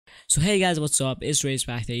So hey guys, what's up? It's Race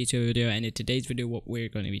back to YouTube video, and in today's video what we're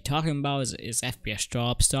going to be talking about is FPS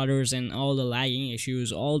drops, stutters, and all the lagging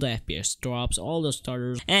issues, all the FPS drops, all the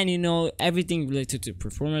stutters, and everything related to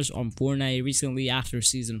performance on Fortnite. Recently, after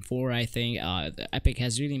season 4, I think Epic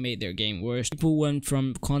has really made their game worse. People went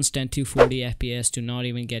from constant 240 FPS to not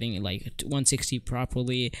even getting like 160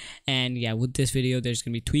 properly. And yeah, with this video there's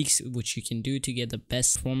gonna be tweaks which you can do to get the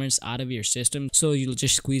best performance out of your system, so you'll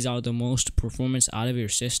just squeeze out the most performance out of your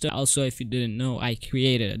system. Also, if you didn't know, I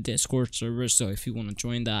created a Discord server, so if you want to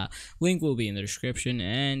join that, link will be in the description.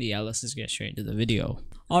 And yeah, let's just get straight into the video.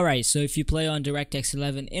 Alright, so if you play on DirectX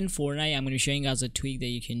 11 in Fortnite, I'm going to be showing you guys a tweak that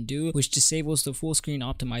you can do which disables the full screen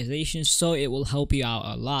optimization, so it will help you out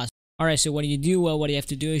a lot. Alright, so what do you do? Well, what you have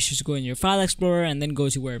to do is just go in your file explorer and then go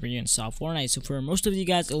to wherever you install Fortnite. So for most of you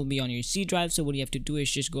guys, it will be on your C drive. So what you have to do is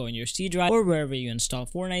just go in your C drive or wherever you install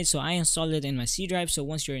Fortnite. So I installed it in my C drive. So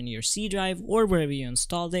once you're in your C drive or wherever you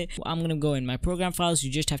installed it, I'm going to go in my program files. You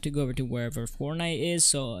just have to go over to wherever Fortnite is.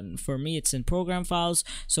 So for me, it's in program files.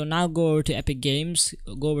 So now go over to Epic Games,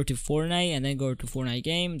 go over to Fortnite, and then go over to Fortnite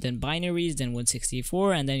game, then binaries, then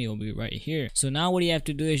 164, and then you'll be right here. So now what you have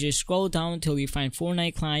to do is just scroll down until you find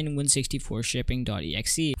Fortnite client 164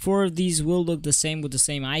 shipping.exe. 4 of these will look the same with the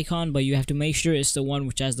same icon, but you have to make sure it's the one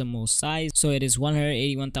which has the most size. So it is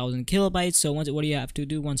 181,000 kilobytes. So what you have to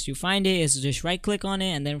do once you find it is just right click on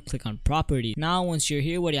it and then click on property. Now once you're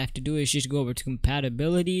here, what you have to do is just go over to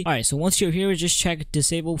compatibility. Alright, so once you're here, just check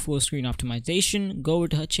disable full screen optimization, go over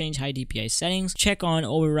to change high DPI settings, check on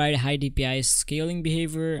override high DPI scaling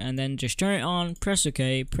behavior, and then just turn it on, press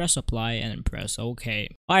OK, press apply, and then press OK.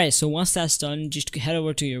 Alright, so once that's done, just head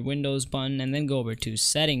over to your Windows button and then go over to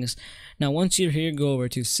settings. Now once you're here, go over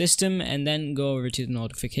to system and then go over to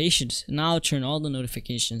notifications. Now turn all the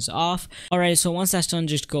notifications off. Alright, so once that's done,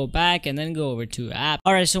 just go back and then go over to app.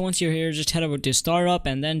 Alright, so once you're here, just head over to startup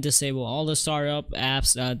and then disable all the startup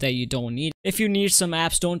apps that you don't need. If you need some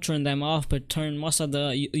apps, don't turn them off, but turn most of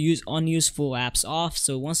the unuseful apps off.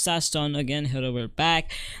 So once that's done, again head over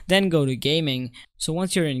back, then go to gaming. So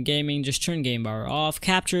once you're in gaming, just turn game bar off.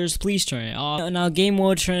 Captures, please turn it off. Now game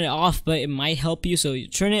mode, turn it off, but it might help you, so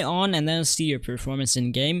turn it on and then see your performance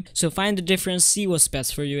in game. So find the difference, see what's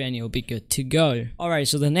best for you, and you'll be good to go. Alright,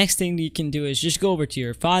 so the next thing you can do is just go over to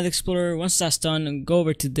your file explorer. Once that's done, go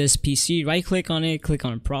over to this PC, right click on it, click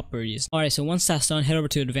on properties. Alright, so once that's done, head over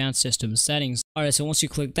to advanced system settings. Alright, so once you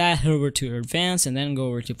click that, head over to advanced and then go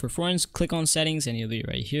over to performance, click on settings, and you'll be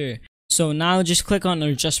right here. So now just click on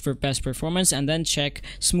adjust for best performance and then check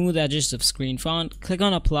smooth edges of screen font, click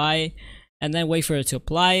on apply, and then wait for it to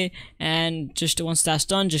apply. And just once that's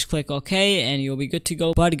done, just click OK and you'll be good to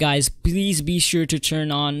go. But guys, please be sure to turn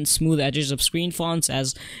on smooth edges of screen fonts,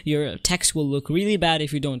 as your text will look really bad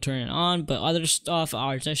if you don't turn it on, but other stuff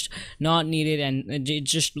are just not needed and it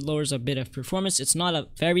just lowers a bit of performance. It's not a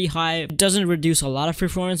very high, it doesn't reduce a lot of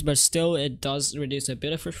performance, but still it does reduce a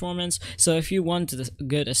bit of performance. So if you want the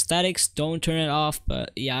good aesthetics, don't turn it off,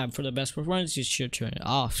 but yeah, for the best performance you should turn it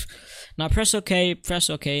off. Now press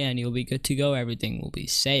OK, and you'll be good to go. Everything will be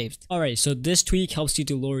saved. Alright, so this tweak helps you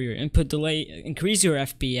to lower your input delay, increase your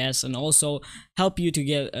FPS, and also help you to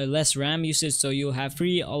get less RAM usage, so you'll have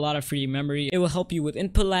a lot of free memory. It will help you with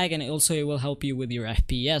input lag, and also it will help you with your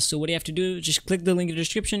FPS. So what you have to do, just click the link in the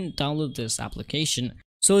description, download this application.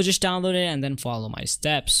 So just download it and then follow my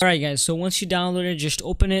steps. Alright guys, so once you download it, just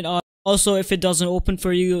open it up. Also, if it doesn't open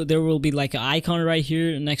for you, there will be like an icon right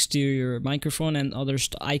here next to your microphone and other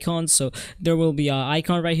icons. So there will be an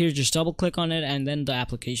icon right here, just double click on it and then the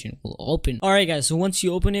application will open. Alright guys, so once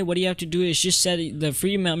you open it, what you have to do is just set the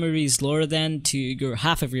free memory is lower than to your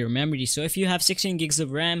half of your memory. So if you have 16 gigs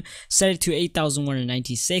of RAM, set it to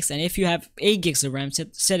 8196, and if you have 8 gigs of RAM,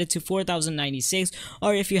 set it to 4096,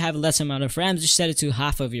 or if you have less amount of RAM, just set it to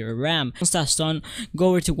half of your RAM. Once that's done, go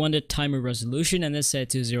over to 1 timer resolution and then set it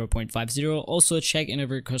to 0.50. Also check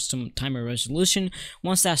invert custom timer resolution.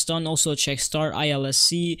 Once that's done, also check start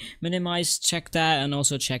ILSC, minimize, check that, and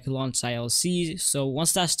also check launch ILC. So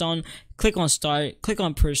once that's done, click on start, click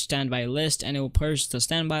on purge standby list, and it will purge the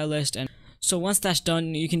standby list. And so once that's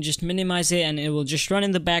done, you can just minimize it and it will just run in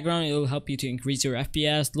the background. It will help you to increase your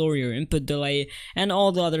FPS, lower your input delay, and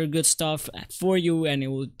all the other good stuff for you, and it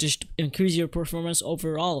will just increase your performance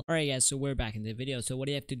overall. Alright guys, so we're back in the video. So what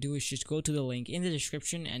you have to do is just go to the link in the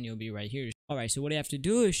description and you'll be right here. Alright, so what you have to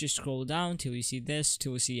do is just scroll down till you see this,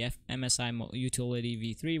 till you see MSI Utility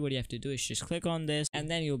V3. What you have to do is just click on this and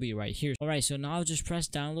then you'll be right here. Alright, so now just press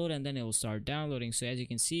download and then it will start downloading. So as you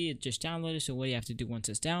can see, it just downloaded. So what you have to do once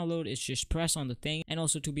it's downloaded is just press on the thing, and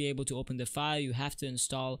also to be able to open the file, you have to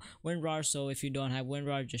install WinRAR. So if you don't have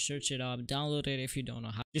WinRAR, just search it up, download it if you don't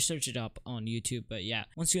know how. Just search it up on YouTube. But yeah,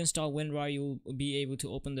 once you install WinRAR, you'll be able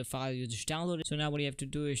to open the file. You just download it. So now what you have to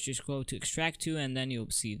do is just go to extract to, and then you'll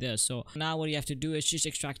see this. So now what you have to do is just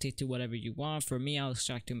extract it to whatever you want. For me, I'll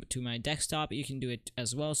extract it to my desktop. You can do it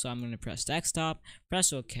as well. So I'm going to press desktop,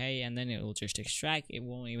 press OK, and then it will just extract. It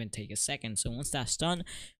won't even take a second. So once that's done,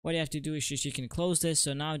 what you have to do is just you can close this.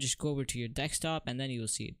 So now just go over to your desktop, and then you'll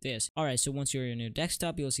see this. Alright, so once you're in your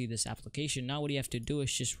desktop, you'll see this application. Now what you have to do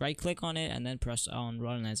is just right click on it and then press on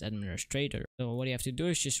run as administrator. So what you have to do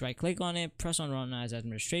is just right click on it, press on run as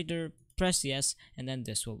administrator, press yes, and then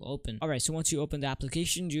this will open. Alright, so once you open the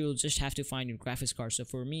application, you'll just have to find your graphics card. So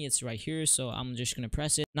for me, it's right here, so I'm just gonna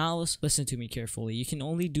press it. Now listen to me carefully. You can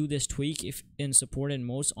only do this tweak if in supported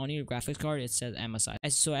modes. On your graphics card it says MSI.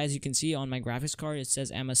 So as you can see on my graphics card, it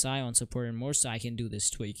says MSI on supported modes, so I can do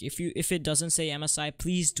this tweak. If it doesn't say MSI,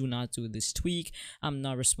 please do not do this tweak. I'm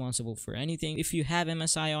not responsible for anything. If you have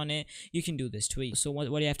MSI on it, you can do this tweak. So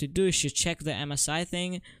what you have to do is just check the MSI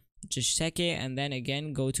thing. Just check it, and then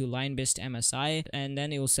again go to line based MSI, and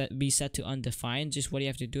then it will be set to undefined. Just what you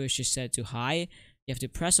have to do is just set it to high. You have to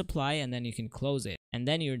press apply, and then you can close it, and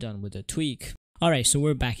then you're done with the tweak. Alright, so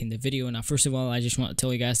we're back in the video. Now first of all, I just want to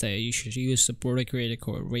tell you guys that you should use supported creator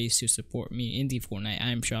code race to support me in the Fortnite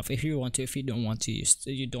I'm shop. If you want to, if you don't want to,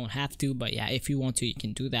 you don't have to, but yeah, if you want to, you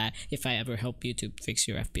can do that if I ever help you to fix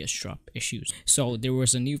your FPS drop issues. So there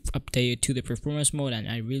was a new update to the performance mode, and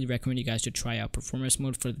I really recommend you guys to try out performance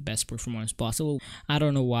mode for the best performance possible. I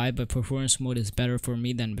don't know why, but performance mode is better for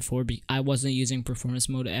me than before. I wasn't using performance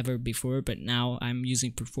mode ever before, but now I'm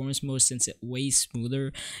using performance mode since it's way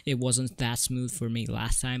smoother. It wasn't that smooth for me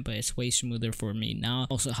last time, but it's way smoother for me now.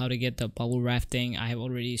 Also, how to get the bubble wrap thing, I have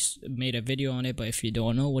already made a video on it, but if you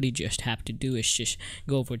don't know, what you just have to do is just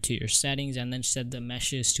go over to your settings and then set the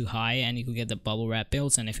meshes to high, and you will get the bubble wrap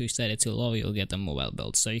builds, and if you set it to low, you'll get the mobile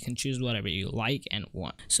builds. So you can choose whatever you like and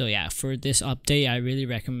want. So yeah, for this update, I really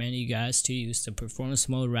recommend you guys to use the performance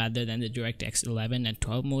mode rather than the DirectX 11 and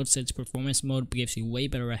 12 mode, since performance mode gives you way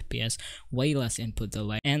better FPS, way less input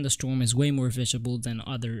delay, and the storm is way more visible than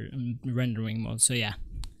other rendering modes. So yeah,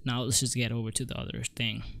 now let's just get over to the other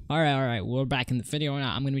thing. Alright, we're back in the video.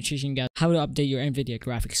 Now I'm going to be teaching you guys how to update your Nvidia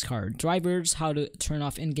graphics card drivers, how to turn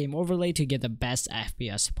off in-game overlay to get the best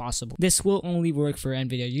FPS possible. This will only work for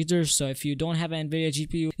Nvidia users, so if you don't have an Nvidia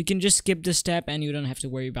GPU, you can just skip this step and you don't have to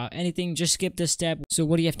worry about anything. Just skip this step. So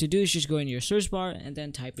what you have to do is just go in your search bar and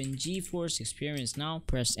then type in GeForce Experience. Now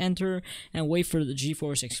press enter and wait for the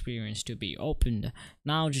GeForce Experience to be opened.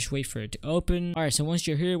 Now just wait for it to open. Alright, so once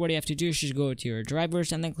you're here, what you have to do is just go to your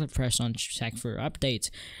drivers and then press on check for updates.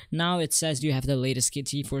 Now it says you have the latest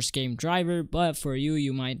GeForce game driver, but for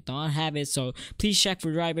you might not have it, so please check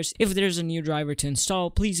for drivers. If there's a new driver to install,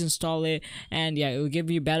 please install it, and yeah, it will give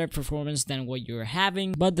you better performance than what you're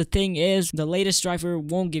having. But the thing is, the latest driver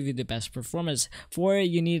won't give you the best performance. For it,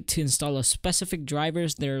 you need to install a specific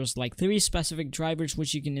drivers. There's like 3 specific drivers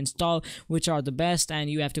which you can install, which are the best, and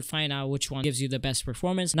you have to find out which one gives you the best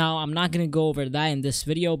performance. Now I'm not gonna go over that in this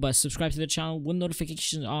video, but subscribe to the channel with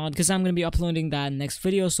notifications on, because I'm gonna be uploading that next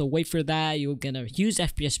video, so wait for that. You're gonna use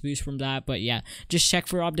FPS boost from that. But yeah, just check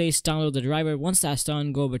for updates, download the driver. Once that's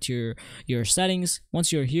done, go over to your settings.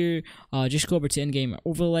 Once you're here, just go over to in-game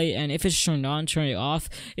overlay, and if it's turned on, turn it off.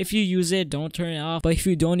 If you use it, don't turn it off, but if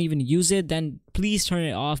you don't even use it, then please turn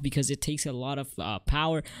it off, because it takes a lot of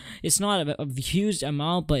power. It's not a huge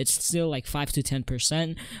amount, but it's still like 5 to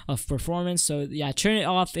 10% of performance. So yeah, turn it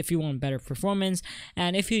off if you want better performance,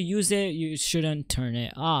 and if you use it, you shouldn't turn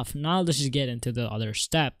it off. Now let's just get into the other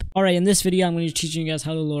step. Alright, in this video I'm going to be teaching you guys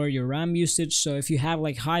how to lower your RAM usage. So if you have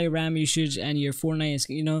like high RAM usage and your Fortnite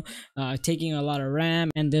is taking a lot of RAM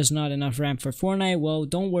and there's not enough RAM for Fortnite, well,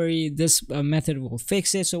 don't worry, this method will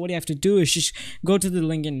fix it. So what you have to do is just go to the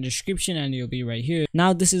link in the description and you'll be right here.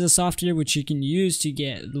 Now this is a software which you can use to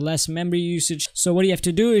get less memory usage. So what you have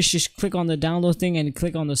to do is just click on the download thing and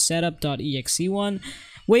click on the setup.exe one.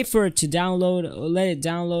 Wait for it to download, let it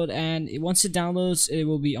download, and once it downloads, it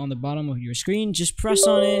will be on the bottom of your screen. Just press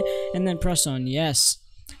on it and then press on yes.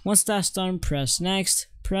 Once that's done, press next,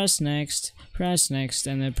 press next, press next,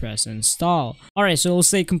 and then press install. Alright, so it'll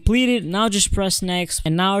say completed. Now just press next,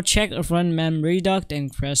 and now check run memory reduct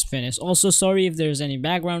and press finish. Also, sorry if there's any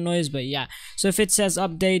background noise, but yeah, so if it says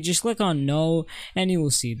update, just click on no and you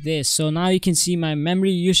will see this. So now you can see my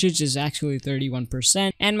memory usage is actually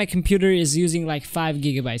 31% and my computer is using like 5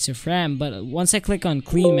 gigabytes of RAM. But once I click on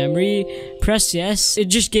clean memory, press yes, it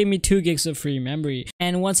just gave me 2 gigs of free memory.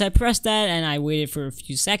 And once I pressed that and I waited for a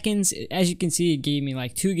few seconds, as you can see, it gave me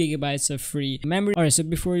like 2 gigabytes of free memory. Alright, so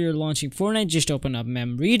before you're launching Fortnite, just open up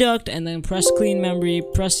memory reduct and then press clean memory,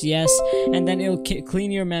 press yes, and then it'll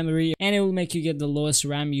clean your memory and it will make you get the lowest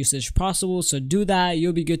RAM usage possible. So do that,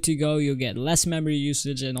 you'll be good to go. You'll get less memory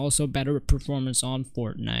usage and also better performance on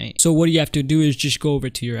Fortnite. So what you have to do is just go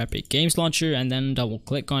over to your Epic Games launcher and then double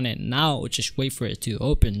click on it. Now just wait for it to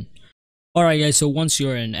open. Alright guys, so once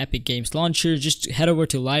you're in Epic Games Launcher, just head over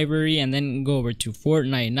to library and then go over to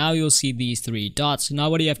Fortnite. Now you'll see these 3 dots. Now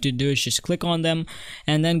what you have to do is just click on them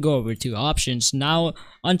and then go over to options. Now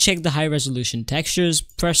uncheck the high resolution textures,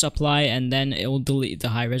 press apply, and then it will delete the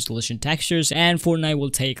high resolution textures and Fortnite will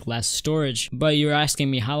take less storage. But you're asking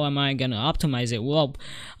me, how am I gonna optimize it? Well,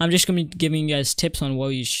 I'm just gonna be giving you guys tips on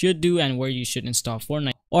what you should do and where you should install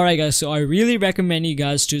Fortnite. Alright guys, so I really recommend you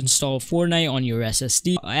guys to install Fortnite on your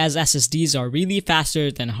SSD, as SSDs are really faster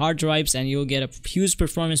than hard drives and you'll get a huge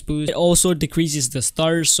performance boost. It also decreases the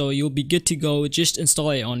stutters, so you'll be good to go. Just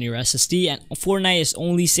install it on your SSD, and Fortnite is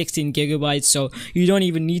only 16 gigabytes, so you don't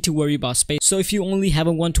even need to worry about space. So if you only have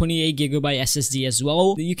a 128 gigabyte SSD as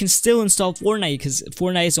well, you can still install Fortnite because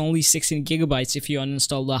Fortnite is only 16 gigabytes if you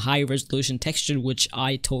uninstall the high resolution texture, which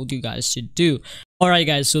I told you guys to do. Alright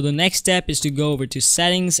guys, so the next step is to go over to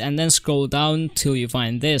settings and then scroll down till you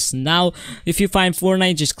find this. Now if you find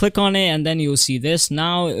Fortnite, just click on it and then you'll see this.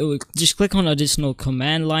 Now just click on additional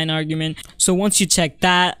command line argument. So once you check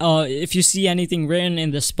that, if you see anything written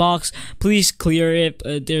in this box, please clear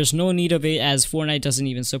it. There's no need of it as Fortnite doesn't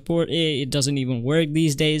even support it. It doesn't even work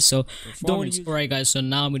these days, so don't use it. Alright guys, so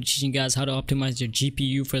now I'm teaching you guys how to optimize your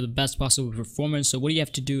GPU for the best possible performance. So what you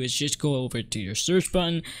have to do is just go over to your search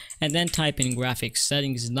button and then type in graphics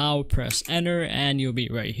settings. Now press enter and you'll be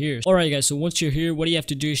right here. Alright guys, so once you're here, what you have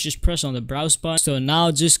to do is just press on the browse button. So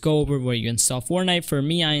now just go over where you install Fortnite. For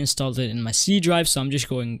me, I installed it in my C drive, so I'm just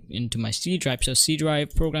going into my C drive. So C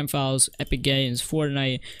drive, program files, Epic Games,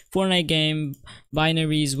 Fortnite game,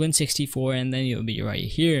 binaries, Win64, and then you'll be right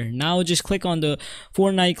here. Now just click on the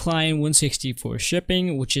Fortnite client Win64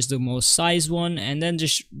 shipping, which is the most size one, and then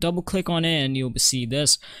just double click on it and you'll see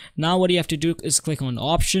this. Now what you have to do is click on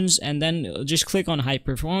options and then just click on high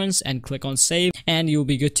performance and click on save and you'll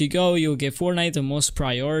be good to go. You'll give Fortnite the most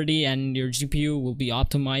priority and your GPU will be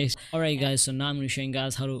optimized. Alright guys, so now I'm going to show you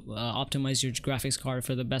guys how to optimize your graphics card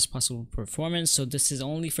for the best possible performance. So this is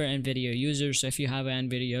only for Nvidia users, so if you have an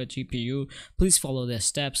Nvidia GPU, please follow this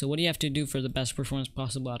step. So what do you have to do for the best performance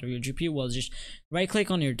possible out of your GPU? Well, just right click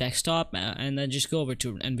on your desktop and then just go over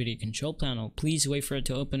to Nvidia control panel. Please wait for it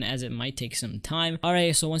to open as it might take some time.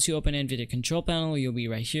 Alright, so once you open Nvidia control panel, you'll be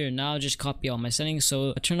right here. Now just copy all my settings.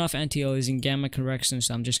 So turn off anti-aliasing gamma correction,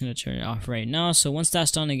 so I'm just going to turn it off right now. So once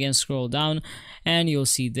that's done, again scroll down and you'll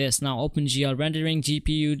see this. Now OpenGL rendering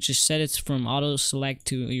GPU, just set it from auto select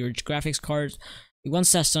to your graphics card.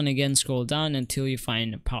 Once that's done, again scroll down until you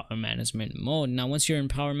find power management mode. Now once you're in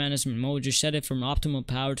power management mode, just set it from optimal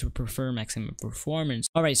power to prefer maximum performance.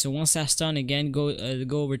 Alright, so once that's done, again go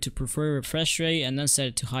over to prefer refresh rate and then set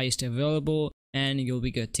it to highest available and you'll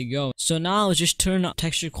be good to go. So now just turn up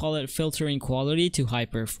texture quality filtering quality to high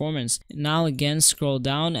performance. Now again scroll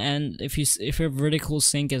down and if your vertical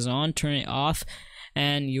sync is on, turn it off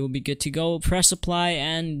and you'll be good to go. Press apply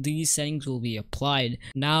and these settings will be applied.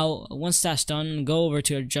 Now once that's done, go over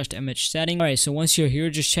to adjust image setting. Alright, so once you're here,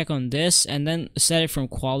 just check on this and then set it from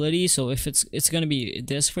quality. So if it's gonna be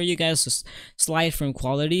this for you guys, so slide from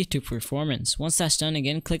quality to performance. Once that's done,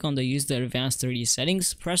 again click on the use the advanced 3D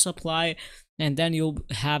settings, press apply, and then you'll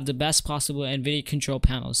have the best possible Nvidia control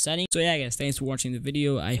panel setting. So yeah guys, thanks for watching the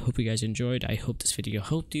video. I hope you guys enjoyed. I hope this video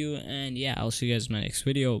helped you, and yeah, I'll see you guys in my next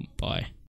video. Bye.